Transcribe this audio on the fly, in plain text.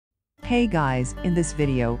Hey guys, in this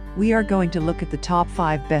video, we are going to look at the top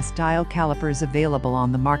 5 best dial calipers available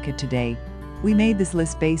on the market today. We made this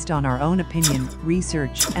list based on our own opinion,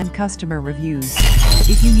 research, and customer reviews.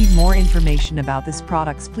 If you need more information about these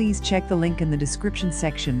products, please check the link in the description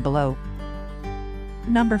section below.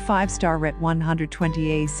 Number 5, Starrett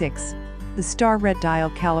 120A6. The Starrett dial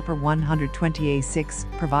caliper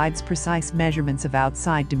 120A6 provides precise measurements of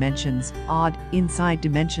outside dimensions, odd, inside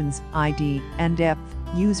dimensions, ID, and depth,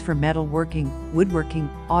 used for metalworking, woodworking,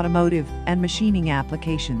 automotive, and machining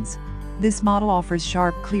applications. This model offers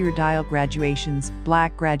sharp, clear dial graduations,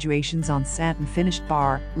 black graduations on satin finished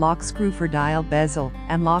bar, lock screw for dial bezel,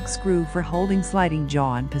 and lock screw for holding sliding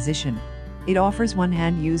jaw in position. It offers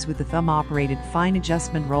one-hand use with the thumb-operated fine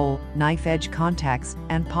adjustment roll, knife edge contacts,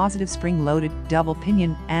 and positive spring-loaded, double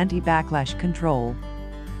pinion, anti-backlash control.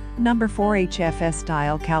 Number 4, HFS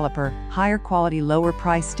dial caliper, higher quality, lower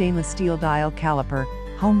price stainless steel dial caliper.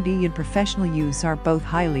 Home and professional use are both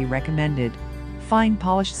highly recommended. Fine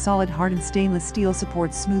polished solid hardened stainless steel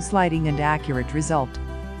supports smooth sliding and accurate result.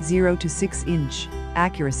 0 to 6 inch.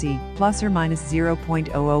 Accuracy, plus or minus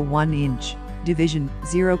 0.001 inch. Division,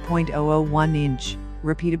 0.001 inch.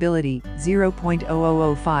 Repeatability,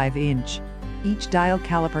 0.0005 inch. Each dial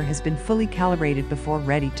caliper has been fully calibrated before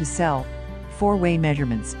ready to sell. 4-way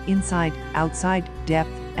measurements, inside, outside,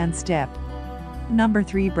 depth, and step. Number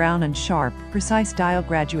 3, Brown & Sharpe, precise dial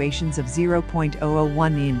graduations of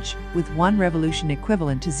 0.001 inch, with 1 revolution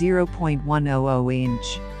equivalent to 0.100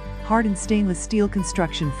 inch. Hardened stainless steel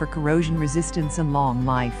construction for corrosion resistance and long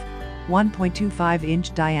life. 1.25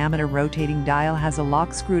 inch diameter rotating dial has a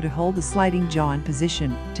lock screw to hold the sliding jaw in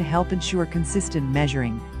position, to help ensure consistent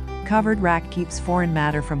measuring. Covered rack keeps foreign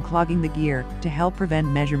matter from clogging the gear, to help prevent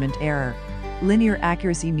measurement error. Linear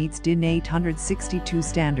accuracy meets DIN 862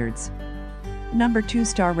 standards. Number 2,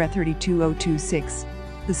 Starrett 32026.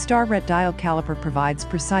 The Starrett dial caliper provides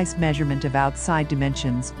precise measurement of outside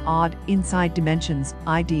dimensions, odd, inside dimensions,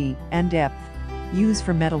 ID, and depth. Used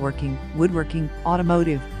for metalworking, woodworking,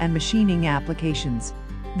 automotive, and machining applications.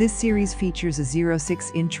 This series features a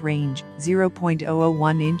 0.6 inch range,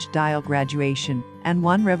 0.001 inch dial graduation, and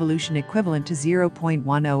 1 revolution equivalent to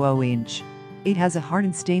 0.100 inch. It has a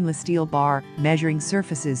hardened stainless steel bar, measuring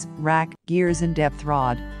surfaces, rack, gears, and depth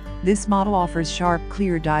rod. This model offers sharp,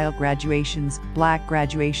 clear dial graduations, black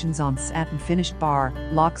graduations on satin finished bar,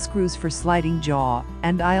 lock screws for sliding jaw,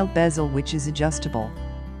 and dial bezel which is adjustable.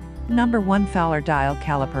 Number 1, Fowler dial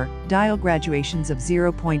caliper, dial graduations of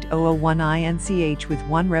 0.001 inch with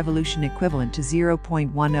 1 revolution equivalent to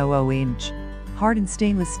 0.100 inch. Hardened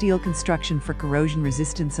stainless steel construction for corrosion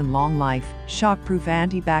resistance and long life, shockproof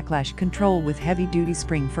anti-backlash control with heavy-duty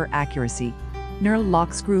spring for accuracy. Knurled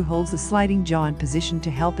lock screw holds the sliding jaw in position to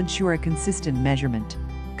help ensure a consistent measurement.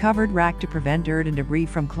 Covered rack to prevent dirt and debris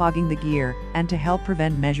from clogging the gear, and to help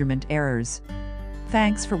prevent measurement errors.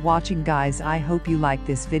 Thanks for watching guys, I hope you liked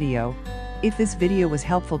this video. If this video was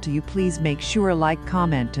helpful to you, please make sure like,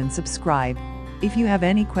 comment, and subscribe. If you have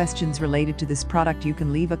any questions related to this product, you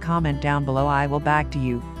can leave a comment down below. I will back to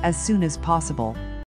you as soon as possible.